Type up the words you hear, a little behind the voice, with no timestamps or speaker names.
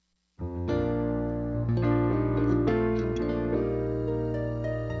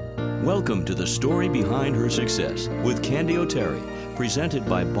Welcome to the story behind her success with Candy O'Terry, presented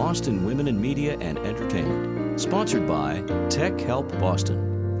by Boston Women in Media and Entertainment, sponsored by Tech Help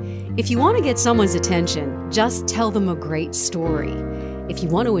Boston. If you want to get someone's attention, just tell them a great story. If you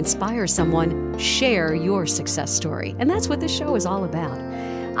want to inspire someone, share your success story. And that's what this show is all about.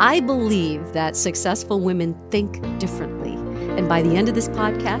 I believe that successful women think differently. And by the end of this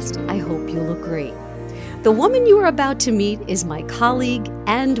podcast, I hope you'll agree. The woman you are about to meet is my colleague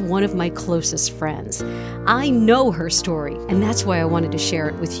and one of my closest friends. I know her story, and that's why I wanted to share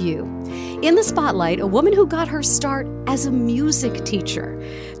it with you. In the spotlight, a woman who got her start as a music teacher,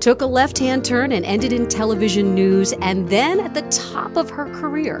 took a left-hand turn and ended in television news, and then at the top of her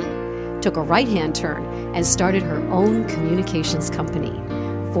career, took a right-hand turn and started her own communications company.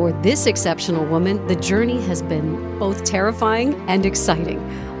 For this exceptional woman, the journey has been both terrifying and exciting,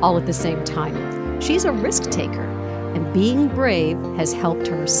 all at the same time. She's a risk taker, and being brave has helped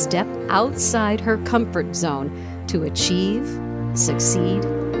her step outside her comfort zone to achieve, succeed,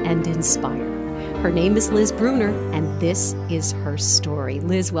 and inspire. Her name is Liz Brunner, and this is her story.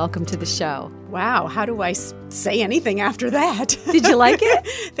 Liz, welcome to the show. Wow, how do I say anything after that? Did you like it?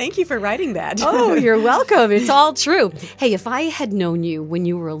 Thank you for writing that. Oh, you're welcome. It's all true. Hey, if I had known you when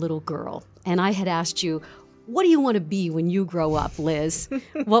you were a little girl, and I had asked you, what do you want to be when you grow up, Liz?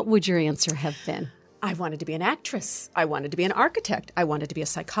 What would your answer have been? I wanted to be an actress. I wanted to be an architect. I wanted to be a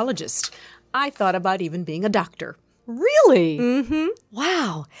psychologist. I thought about even being a doctor. Really? Mm-hmm.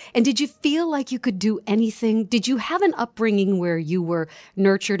 Wow. And did you feel like you could do anything? Did you have an upbringing where you were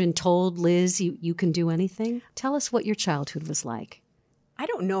nurtured and told, Liz, you can do anything? Tell us what your childhood was like. I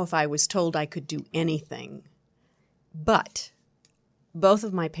don't know if I was told I could do anything, but both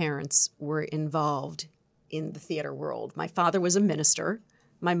of my parents were involved in the theater world. My father was a minister,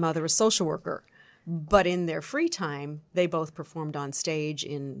 my mother a social worker. But in their free time, they both performed on stage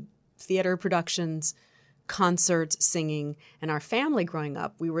in theater productions, concerts, singing. And our family growing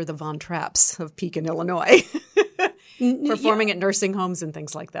up, we were the Von Trapps of Pekin, Illinois, performing at nursing homes and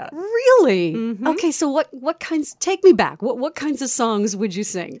things like that. Really? Mm-hmm. Okay, so what kinds, take me back. What kinds of songs would you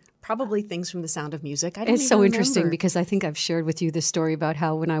sing? Probably things from The Sound of Music. It's so interesting because I think I've shared with you this story about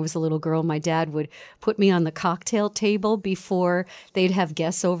how when I was a little girl, my dad would put me on the cocktail table before they'd have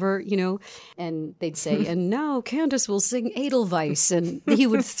guests over, and they'd say, and now Candace will sing Edelweiss. And he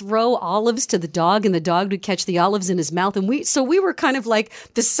would throw olives to the dog, and the dog would catch the olives in his mouth. And we were kind of like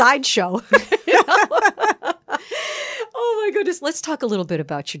the sideshow. Oh, my goodness. Let's talk a little bit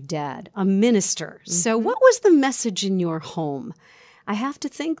about your dad, a minister. Mm-hmm. So what was the message in your home? I have to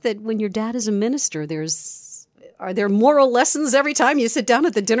think that when your dad is a minister, are there moral lessons every time you sit down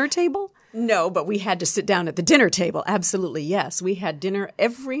at the dinner table? No, but we had to sit down at the dinner table. Absolutely, yes. We had dinner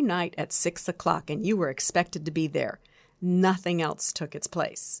every night at 6 o'clock, and you were expected to be there. Nothing else took its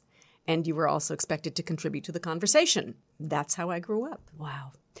place. And you were also expected to contribute to the conversation. That's how I grew up.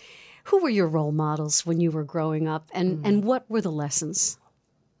 Wow. Who were your role models when you were growing up, and what were the lessons?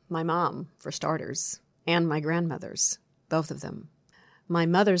 My mom, for starters, and my grandmothers, both of them. My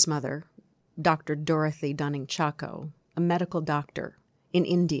mother's mother, Dr. Dorothy Dunning-Chaco, a medical doctor in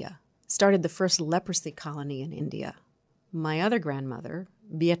India, started the first leprosy colony in India. My other grandmother,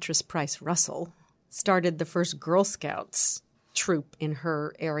 Beatrice Price Russell, started the first Girl Scouts troop in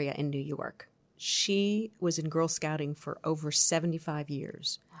her area in New York. She was in Girl Scouting for over 75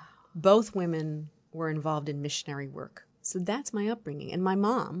 years. Wow. Both women were involved in missionary work. So that's my upbringing. And my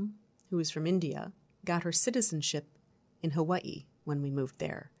mom, who was from India, got her citizenship in Hawaii when we moved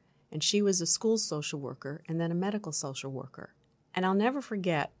there. And she was a school social worker and then a medical social worker. And I'll never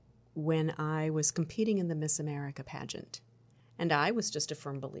forget when I was competing in the Miss America pageant. And I was just a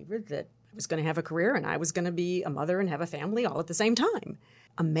firm believer that I was going to have a career and I was going to be a mother and have a family all at the same time.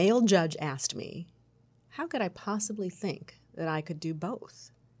 A male judge asked me, how could I possibly think that I could do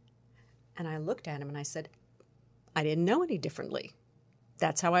both? And I looked at him and I said, I didn't know any differently.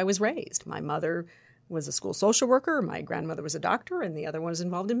 That's how I was raised. My mother was a school social worker, my grandmother was a doctor, and the other one was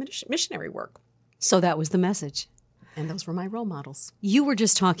involved in missionary work. So that was the message. And those were my role models. You were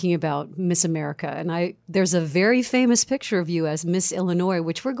just talking about Miss America, and there's a very famous picture of you as Miss Illinois,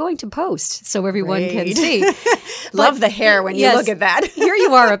 which we're going to post so everyone can see. Love the hair when you look at that. Here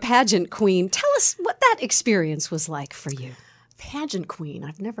you are, a pageant queen. Tell us what that experience was like for you. Pageant queen.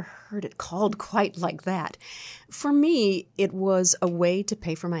 I've never heard it called quite like that. For me, it was a way to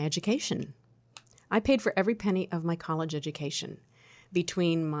pay for my education. I paid for every penny of my college education.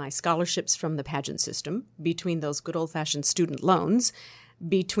 Between my scholarships from the pageant system, between those good old-fashioned student loans,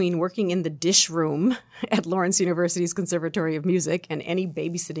 between working in the dish room at Lawrence University's Conservatory of Music and any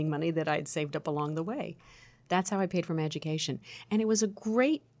babysitting money that I had saved up along the way. That's how I paid for my education. And it was a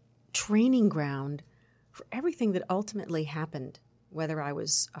great training ground for everything that ultimately happened, whether I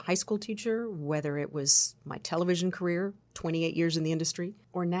was a high school teacher, whether it was my television career, 28 years in the industry,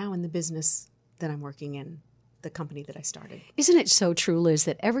 or now in the business that I'm working in, the company that I started. Isn't it so true, Liz,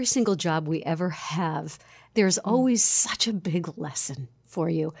 that every single job we ever have, there's always such a big lesson for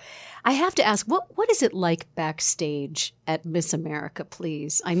you? I have to ask, what is it like backstage at Miss America,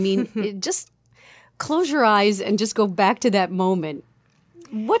 please? I mean, just close your eyes and just go back to that moment.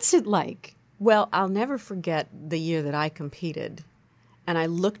 What's it like? Well, I'll never forget the year that I competed, and I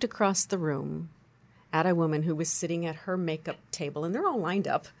looked across the room at a woman who was sitting at her makeup table, and they're all lined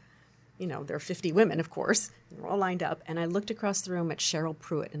up. You know, there are 50 women, of course. They're all lined up. And I looked across the room at Cheryl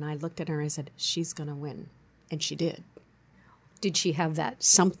Pruitt, and I looked at her and I said, she's going to win. And she did. Did she have that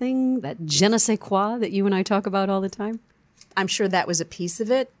something, that je ne sais quoi that you and I talk about all the time? I'm sure that was a piece of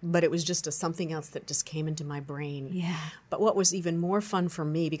it, but it was just something else that just came into my brain. Yeah. But what was even more fun for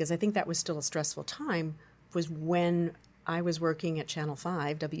me, because I think that was still a stressful time, was when I was working at Channel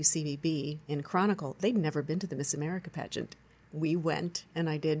 5, WCVB, in Chronicle. They'd never been to the Miss America pageant. We went, and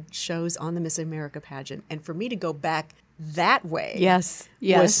I did shows on the Miss America pageant. And for me to go back that way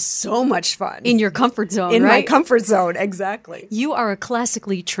was so much fun. In your comfort zone, In right? my comfort zone, exactly. You are a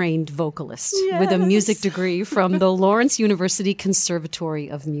classically trained vocalist with a music degree from the Lawrence University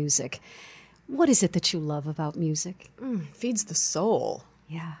Conservatory of Music. What is it that you love about music? Feeds the soul.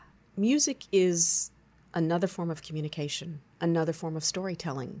 Yeah. Music is another form of communication, another form of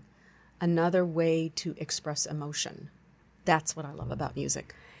storytelling, another way to express emotion. That's what I love about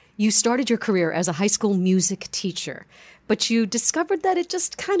music. You started your career as a high school music teacher, but you discovered that it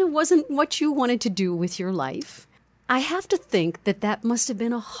just kind of wasn't what you wanted to do with your life. I have to think that that must have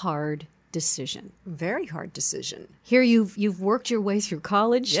been a hard decision. Very hard decision. Here you've worked your way through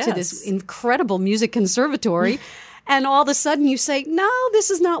college to this Yes. incredible music conservatory, and all of a sudden you say, no, this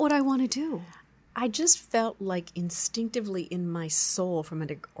is not what I want to do. I just felt like instinctively in my soul, from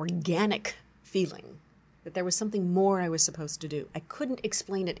an organic feeling, that there was something more I was supposed to do. I couldn't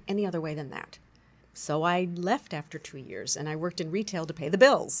explain it any other way than that. So I left after 2 years, and I worked in retail to pay the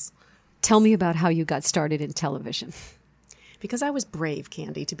bills. Tell me about how you got started in television. Because I was brave,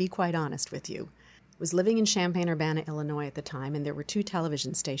 Candy, to be quite honest with you. I was living in Champaign-Urbana, Illinois at the time, and there were 2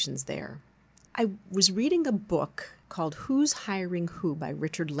 television stations there. I was reading a book called Who's Hiring Who by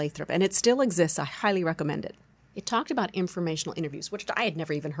Richard Lathrop, and it still exists. I highly recommend it. It talked about informational interviews, which I had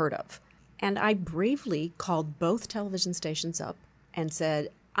never even heard of. And I bravely called both television stations up and said,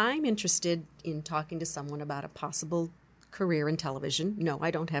 I'm interested in talking to someone about a possible career in television. No, I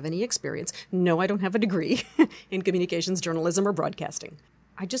don't have any experience. No, I don't have a degree in communications, journalism, or broadcasting.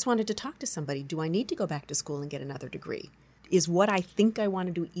 I just wanted to talk to somebody. Do I need to go back to school and get another degree? Is what I think I want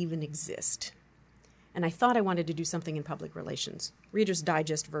to do even exist? And I thought I wanted to do something in public relations. Reader's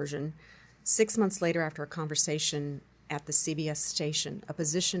Digest version. 6 months later, after a conversation at the CBS station, a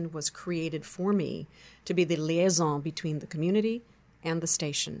position was created for me to be the liaison between the community and the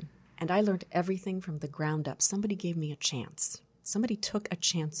station. And I learned everything from the ground up. Somebody gave me a chance. Somebody took a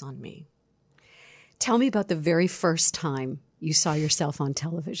chance on me. Tell me about the very first time you saw yourself on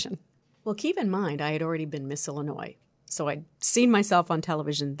television. Well, keep in mind, I had already been Miss Illinois. So I'd seen myself on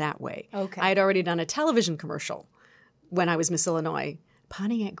television that way. Okay. I had already done a television commercial when I was Miss Illinois.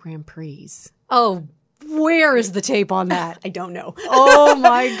 Pontiac Grand Prix. Oh, where is the tape on that? I don't know. Oh,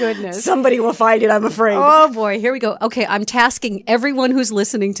 my goodness. Somebody will find it, I'm afraid. Oh, boy. Here we go. Okay, I'm tasking everyone who's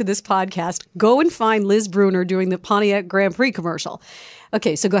listening to this podcast, go and find Liz Brunner doing the Pontiac Grand Prix commercial.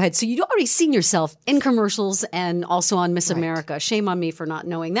 Okay, so go ahead. So you'd already seen yourself in commercials and also on Miss America. Shame on me for not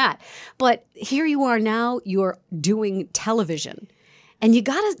knowing that. But here you are now, you're doing television. And you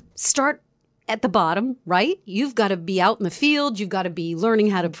got to start at the bottom, right? You've got to be out in the field. You've got to be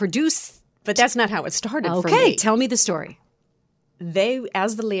learning how to produce. But that's not how it started for me. Okay, tell me the story. They,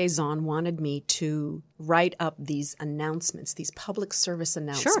 as the liaison, wanted me to write up these announcements, these public service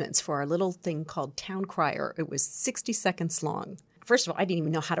announcements for our little thing called Town Crier. It was 60 seconds long. First of all, I didn't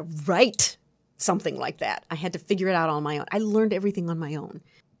even know how to write something like that. I had to figure it out on my own. I learned everything on my own.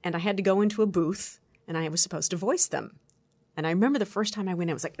 And I had to go into a booth, and I was supposed to voice them. And I remember the first time I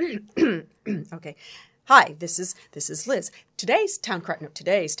went in, I was like, okay. Hi, this is Liz. Today's Town Crier.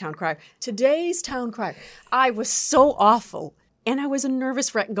 Today's Town Crier. I was so awful. And I was a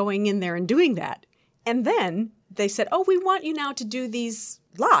nervous wreck going in there and doing that. And then they said, oh, we want you now to do these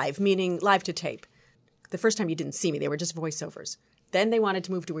live, meaning live to tape. The first time you didn't see me, they were just voiceovers. Then they wanted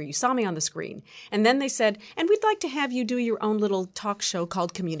to move to where you saw me on the screen. And then they said, and we'd like to have you do your own little talk show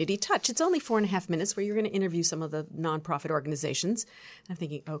called Community Touch. It's only 4.5 minutes where you're going to interview some of the nonprofit organizations. And I'm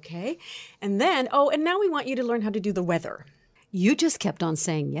thinking, okay. And then, and now we want you to learn how to do the weather. You just kept on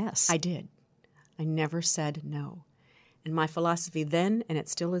saying yes. I did. I never said no. And my philosophy then, and it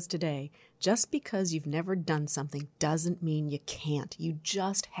still is today, just because you've never done something doesn't mean you can't. You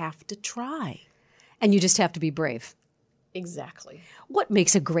just have to try. And you just have to be brave. Exactly. What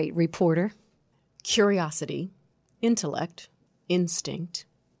makes a great reporter? Curiosity, intellect, instinct,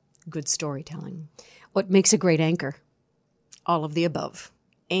 good storytelling. What makes a great anchor? All of the above.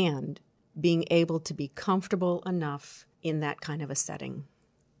 And being able to be comfortable enough in that kind of a setting.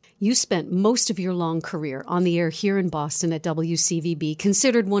 You spent most of your long career on the air here in Boston at WCVB,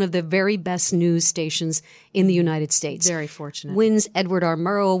 considered one of the very best news stations in the United States. Very fortunate. Wins Edward R.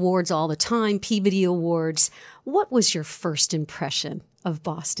 Murrow Awards all the time, Peabody Awards. What was your first impression of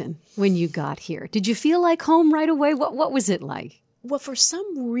Boston when you got here? Did you feel like home right away? What was it like? Well, for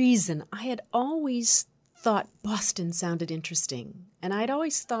some reason, I had always thought Boston sounded interesting. And I'd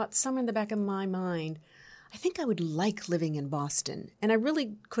always thought, somewhere in the back of my mind, I think I would like living in Boston. And I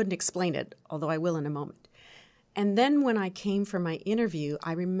really couldn't explain it, although I will in a moment. And then when I came for my interview,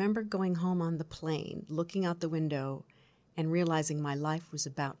 I remember going home on the plane, looking out the window, and realizing my life was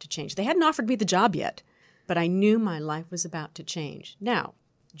about to change. They hadn't offered me the job yet, but I knew my life was about to change. Now,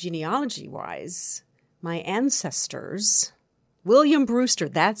 genealogy-wise, my ancestors, William Brewster,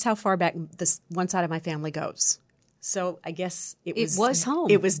 that's how far back this one side of my family goes. So I guess it was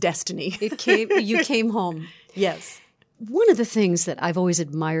home. It was destiny. You came home. Yes. One of the things that I've always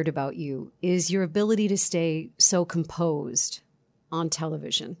admired about you is your ability to stay so composed on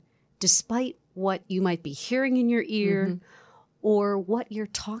television, despite what you might be hearing in your ear or what you're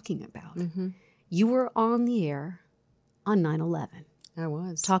talking about. You were on the air on 9/11. I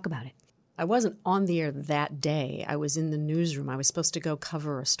was. Talk about it. I wasn't on the air that day. I was in the newsroom. I was supposed to go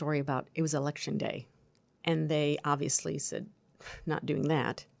cover a story about, it was Election Day. And they obviously said, not doing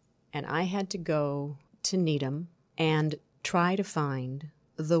that. And I had to go to Needham and try to find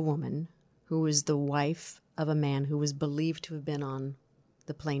the woman who was the wife of a man who was believed to have been on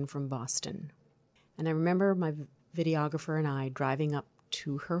the plane from Boston. And I remember my videographer and I driving up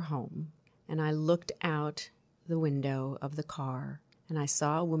to her home, and I looked out the window of the car, and I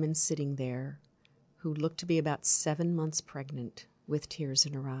saw a woman sitting there who looked to be about 7 months pregnant with tears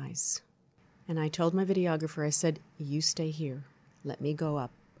in her eyes. And I told my videographer, I said, you stay here. Let me go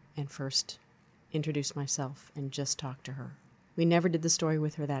up and first introduce myself and just talk to her. We never did the story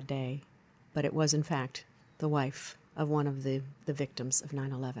with her that day, but it was, in fact, the wife of one of the victims of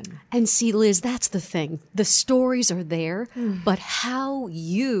 9/11. And see, Liz, that's the thing. The stories are there, but how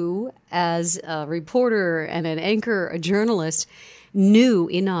you, as a reporter and an anchor, a journalist, knew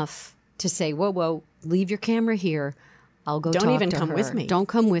enough to say, whoa, leave your camera here. I'll go talk to her. Don't even come with me. Don't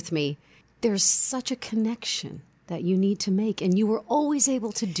come with me. There's such a connection that you need to make, and you were always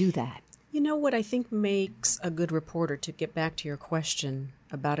able to do that. You know what I think makes a good reporter, to get back to your question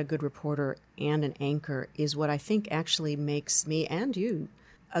about a good reporter and an anchor, is what I think actually makes me and you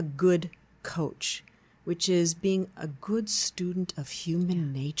a good coach, which is being a good student of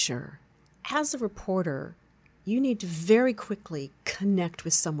human nature. As a reporter, you need to very quickly connect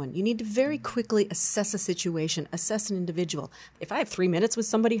with someone. You need to very quickly assess a situation, assess an individual. If I have 3 minutes with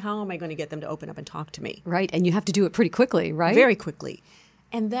somebody, how am I going to get them to open up and talk to me? Right, and you have to do it pretty quickly, right? Very quickly.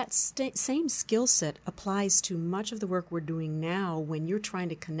 And that same skill set applies to much of the work we're doing now when you're trying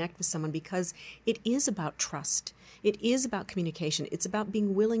to connect with someone, because it is about trust. It is about communication. It's about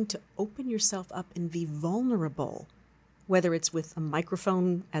being willing to open yourself up and be vulnerable, whether it's with a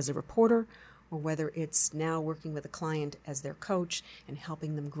microphone as a reporter or whether it's now working with a client as their coach and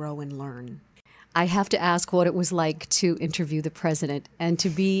helping them grow and learn. I have to ask what it was like to interview the president and to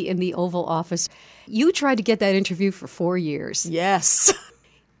be in the Oval Office. You tried to get that interview for 4 years. Yes.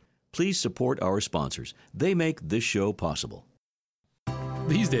 Please support our sponsors. They make this show possible.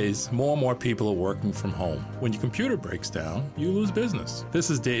 These days, more and more people are working from home. When your computer breaks down, you lose business.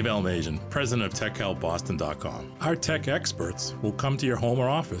 This is Dave Elmasian, president of TechHelpBoston.com. Our tech experts will come to your home or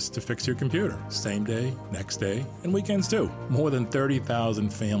office to fix your computer. Same day, next day, and weekends too. More than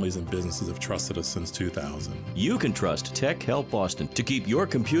 30,000 families and businesses have trusted us since 2000. You can trust Tech Help Boston to keep your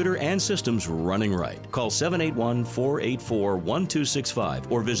computer and systems running right. Call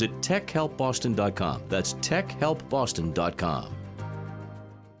 781-484-1265 or visit TechHelpBoston.com. That's TechHelpBoston.com.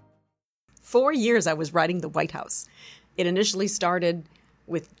 4 years I was writing the White House. It initially started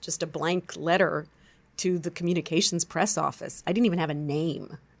with just a blank letter to the communications press office. I didn't even have a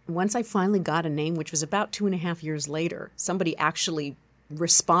name. Once I finally got a name, which was about 2.5 years later, somebody actually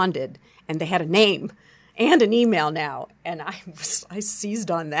responded, and they had a name and an email now. And I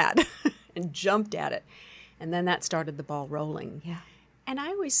seized on that and jumped at it. And then that started the ball rolling. Yeah. And I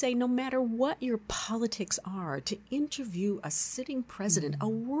always say, no matter what your politics are, to interview a sitting president, a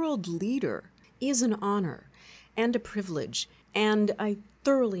world leader, is an honor and a privilege. And I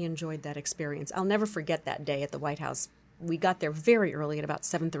thoroughly enjoyed that experience. I'll never forget that day at the White House. We got there very early at about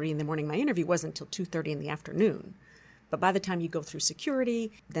 7:30 in the morning. My interview wasn't until 2:30 in the afternoon. But by the time you go through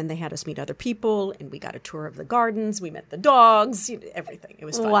security, then they had us meet other people, and we got a tour of the gardens. We met the dogs, everything. It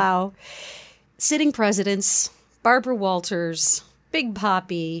was fun. Wow. Sitting presidents, Barbara Walters, Big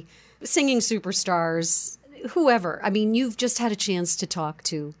Papi, singing superstars, whoever. I mean, you've just had a chance to talk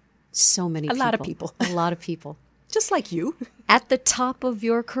to so many people. A lot of people. A lot of people. Just like you. At the top of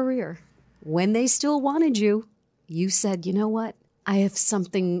your career, when they still wanted you, you said, you know what? I have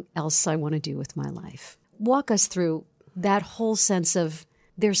something else I want to do with my life. Walk us through that whole sense of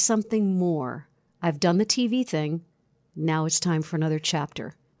there's something more. I've done the TV thing. Now it's time for another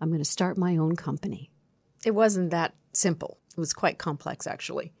chapter. I'm going to start my own company. It wasn't that simple. It was quite complex,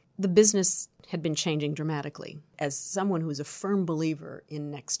 actually. The business had been changing dramatically. As someone who's a firm believer in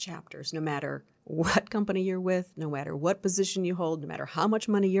next chapters, no matter what company you're with, no matter what position you hold, no matter how much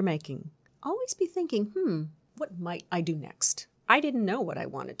money you're making, always be thinking, what might I do next? I didn't know what I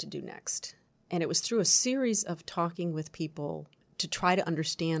wanted to do next. And it was through a series of talking with people to try to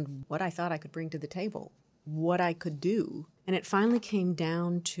understand what I thought I could bring to the table, what I could do. And it finally came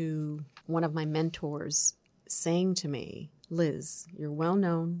down to one of my mentors saying to me, Liz, you're well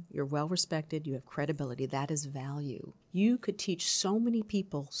known, you're well respected, you have credibility, that is value. You could teach so many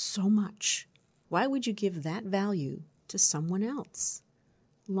people so much. Why would you give that value to someone else?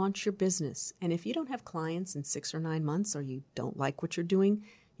 Launch your business. And if you don't have clients in 6 or 9 months, or you don't like what you're doing,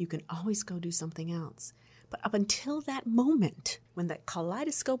 you can always go do something else. But up until that moment, when that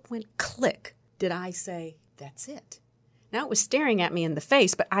kaleidoscope went click, did I say, that's it. Now, it was staring at me in the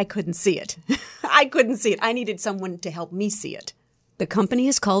face, but I couldn't see it. I couldn't see it. I needed someone to help me see it. The company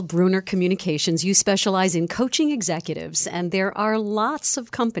is called Brunner Communications. You specialize in coaching executives, and there are lots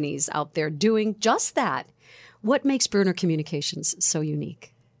of companies out there doing just that. What makes Brunner Communications so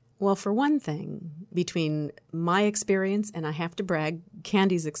unique? Well, for one thing, between my experience, and I have to brag,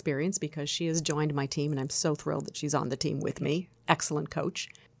 Candy's experience, because she has joined my team, and I'm so thrilled that she's on the team with me. Excellent coach.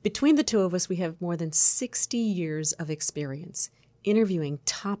 Between the two of us, we have more than 60 years of experience interviewing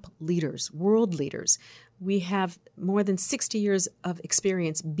top leaders, world leaders. We have more than 60 years of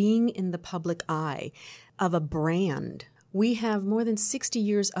experience being in the public eye of a brand. We have more than 60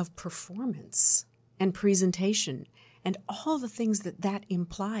 years of performance and presentation and all the things that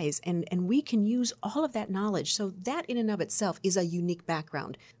implies. And we can use all of that knowledge. So that in and of itself is a unique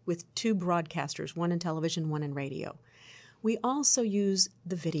background with 2 broadcasters, one in television, one in radio. We also use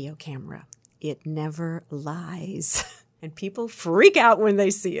the video camera. It never lies. And people freak out when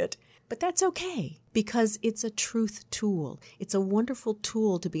they see it. But that's okay, because it's a truth tool. It's a wonderful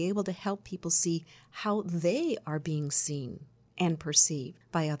tool to be able to help people see how they are being seen and perceived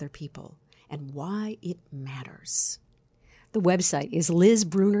by other people and why it matters. The website is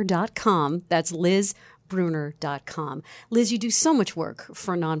lizbrunner.com. That's lizbrunner.com. Liz, you do so much work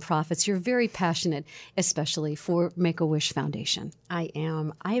for nonprofits. You're very passionate, especially for Make-A-Wish Foundation. I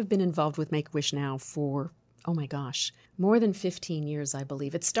am. I have been involved with Make-A-Wish now for, more than 15 years, I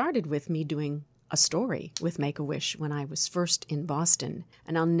believe. It started with me doing a story with Make-A-Wish when I was first in Boston.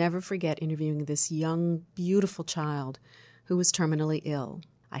 And I'll never forget interviewing this young, beautiful child who was terminally ill.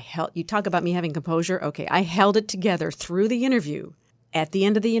 You talk about me having composure. Okay, I held it together through the interview. At the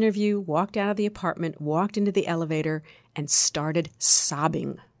end of the interview, walked out of the apartment, walked into the elevator, and started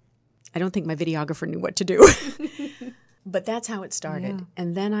sobbing. I don't think my videographer knew what to do. But that's how it started. Yeah.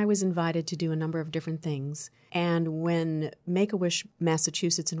 And then I was invited to do a number of different things. And when Make-A-Wish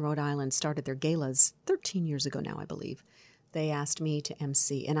Massachusetts and Rhode Island started their galas 13 years ago now, I believe, they asked me to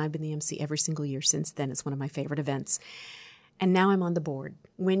MC. And I've been the MC every single year since then. It's one of my favorite events. And now I'm on the board.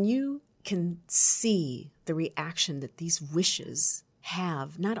 When you can see the reaction that these wishes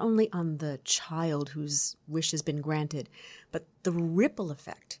have, not only on the child whose wish has been granted, but the ripple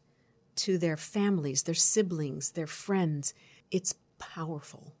effect to their families, their siblings, their friends, it's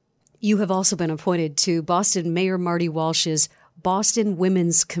powerful. You have also been appointed to Boston Mayor Marty Walsh's Boston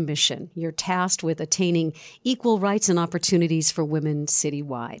Women's Commission. You're tasked with attaining equal rights and opportunities for women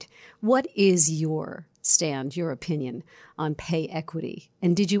citywide. What is your stand, your opinion on pay equity?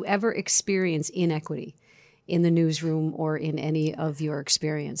 And did you ever experience inequity in the newsroom or in any of your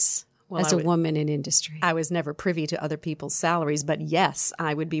experience as a woman in industry? I was never privy to other people's salaries, but yes,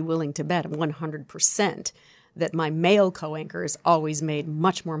 I would be willing to bet 100% that my male co-anchors always made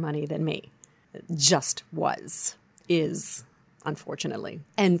much more money than me. Just is. unfortunately.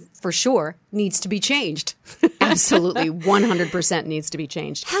 And for sure, needs to be changed. Absolutely, 100% needs to be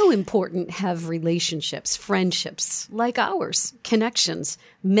changed. How important have relationships, friendships like ours, connections,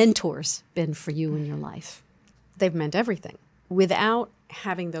 mentors been for you in your life? They've meant everything. Without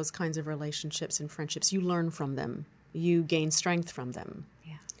having those kinds of relationships and friendships, you learn from them. You gain strength from them.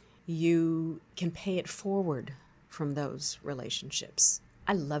 Yeah. You can pay it forward from those relationships.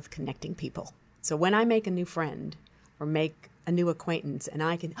 I love connecting people. So when I make a new friend or make a new acquaintance and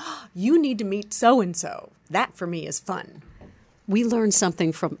I can, you need to meet so-and-so, that for me is fun. We learn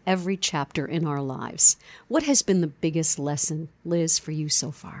something from every chapter in our lives. What has been the biggest lesson, Liz, for you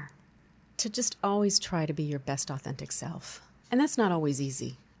so far? To just always try to be your best authentic self. And that's not always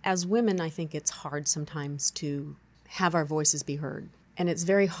easy. As women, I think it's hard sometimes to have our voices be heard. And it's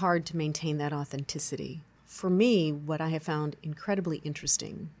very hard to maintain that authenticity. For me, what I have found incredibly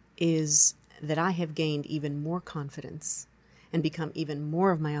interesting is that I have gained even more confidence and become even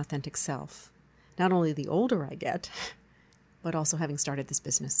more of my authentic self. Not only the older I get, but also having started this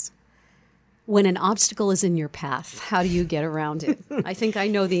business. When an obstacle is in your path, how do you get around it? I think I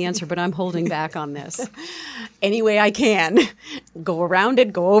know the answer, but I'm holding back on this. Any way I can. Go around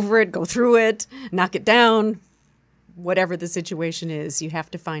it, go over it, go through it, knock it down. Whatever the situation is, you have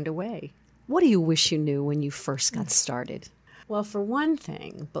to find a way. What do you wish you knew when you first got started? Well, for one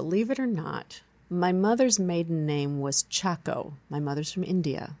thing, believe it or not, my mother's maiden name was Chaco. My mother's from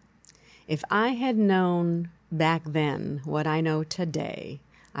India. If I had known back then what I know today,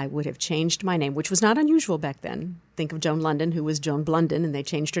 I would have changed my name, which was not unusual back then. Think of Joan London, who was Joan Blunden, and they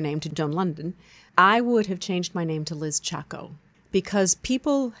changed her name to Joan London. I would have changed my name to Liz Chaco because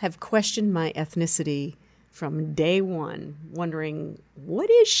people have questioned my ethnicity from day one, wondering, what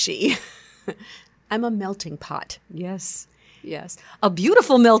is she? I'm a melting pot. Yes. Yes. A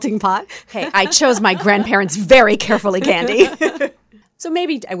beautiful melting pot. Hey, I chose my grandparents very carefully, Candy. So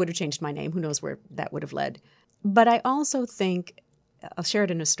maybe I would have changed my name. Who knows where that would have led. But I also think, I'll share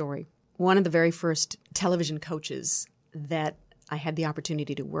it in a story. One of the very first television coaches that I had the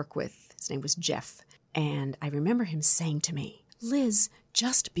opportunity to work with, his name was Jeff. And I remember him saying to me, Liz,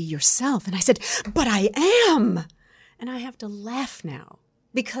 just be yourself. And I said, but I am. And I have to laugh now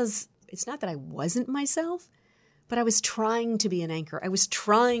because it's not that I wasn't myself, but I was trying to be an anchor. I was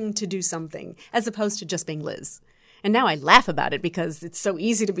trying to do something as opposed to just being Liz. And now I laugh about it because it's so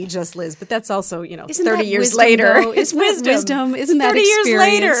easy to be just Liz, but that's also, Isn't 30 that years wisdom, later. Though? It's wisdom. Isn't that 30 years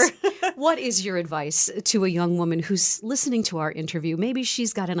experience? later. What is your advice to a young woman who's listening to our interview? Maybe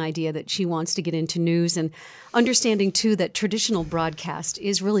she's got an idea that she wants to get into news and understanding, too, that traditional broadcast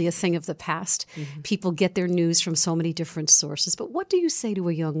is really a thing of the past. Mm-hmm. People get their news from so many different sources. But what do you say to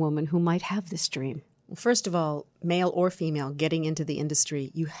a young woman who might have this dream? Well, first of all, male or female, getting into the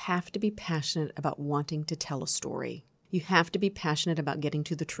industry, you have to be passionate about wanting to tell a story. You have to be passionate about getting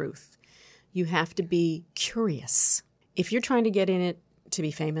to the truth. You have to be curious. If you're trying to get in it to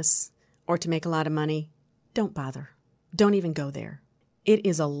be famous or to make a lot of money, don't bother. Don't even go there. It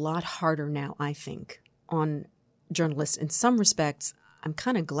is a lot harder now, I think, on journalists. In some respects, I'm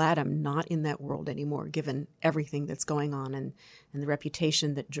kind of glad I'm not in that world anymore, given everything that's going on and the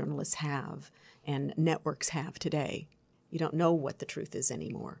reputation that journalists have and networks have today. You don't know what the truth is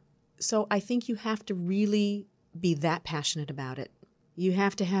anymore. So I think you have to really be that passionate about it. You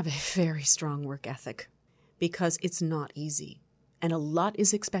have to have a very strong work ethic because it's not easy. And a lot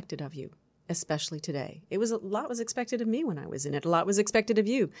is expected of you, especially today. A lot was expected of me when I was in it. A lot was expected of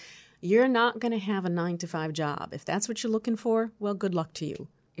you. You're not going to have a 9-to-5 job. If that's what you're looking for, well, good luck to you.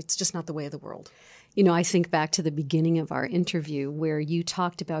 It's just not the way of the world. I think back to the beginning of our interview where you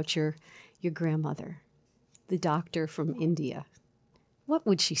talked about your grandmother, the doctor from India. What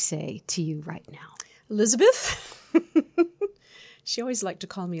would she say to you right now? Elizabeth? She always liked to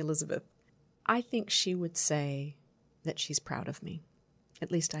call me Elizabeth. I think she would say that she's proud of me.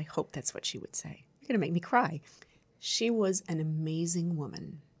 At least I hope that's what she would say. You're going to make me cry. She was an amazing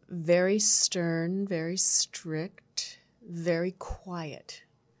woman. Very stern, very strict, very quiet.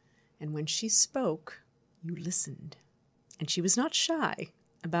 And when she spoke, you listened. And she was not shy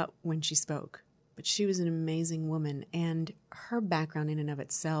about when she spoke. But she was an amazing woman. And her background in and of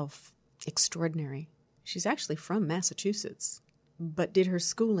itself, extraordinary. She's actually from Massachusetts, but did her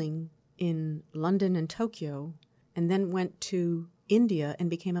schooling in London and Tokyo, and then went to India and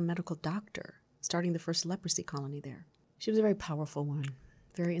became a medical doctor, starting the first leprosy colony there. She was a very powerful woman,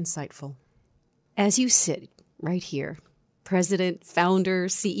 very insightful. As you sit right here, president, founder,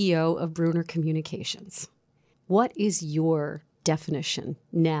 CEO of Brunner Communications, what is your definition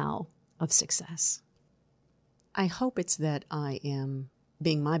now of success? I hope it's that I am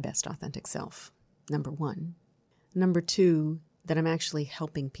being my best authentic self. Number one. Number two, that I'm actually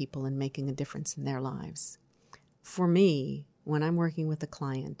helping people and making a difference in their lives. For me, when I'm working with a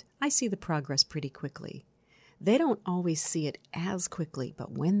client, I see the progress pretty quickly. They don't always see it as quickly,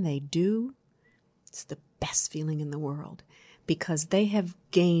 but when they do, it's the best feeling in the world because they have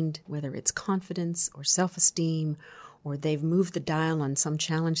gained, whether it's confidence or self-esteem, or they've moved the dial on some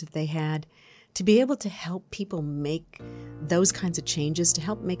challenge that they had. To be able to help people make those kinds of changes, to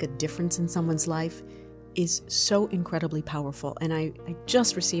help make a difference in someone's life, is so incredibly powerful. And I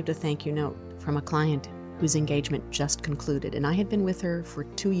just received a thank you note from a client whose engagement just concluded, and I had been with her for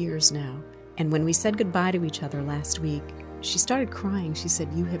 2 years now. And when we said goodbye to each other last week, she started crying. She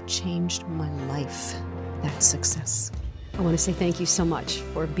said, "You have changed my life." That's success. I want to say thank you so much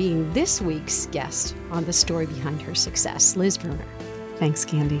for being this week's guest on The Story Behind Her Success, Liz Brunner. Thanks,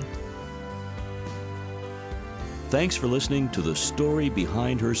 Candy. Thanks for listening to The Story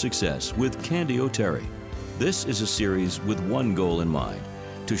Behind Her Success with Candy O'Terry. This is a series with one goal in mind,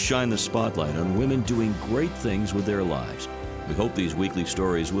 to shine the spotlight on women doing great things with their lives. We hope these weekly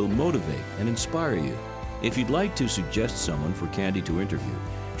stories will motivate and inspire you. If you'd like to suggest someone for Candy to interview,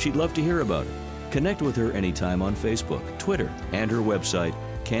 she'd love to hear about it. Connect with her anytime on Facebook, Twitter, and her website,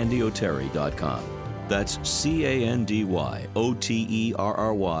 candyoterry.com. That's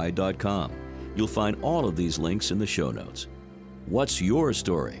CANDYOTERRY.com. You'll find all of these links in the show notes. What's your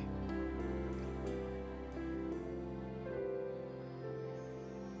story?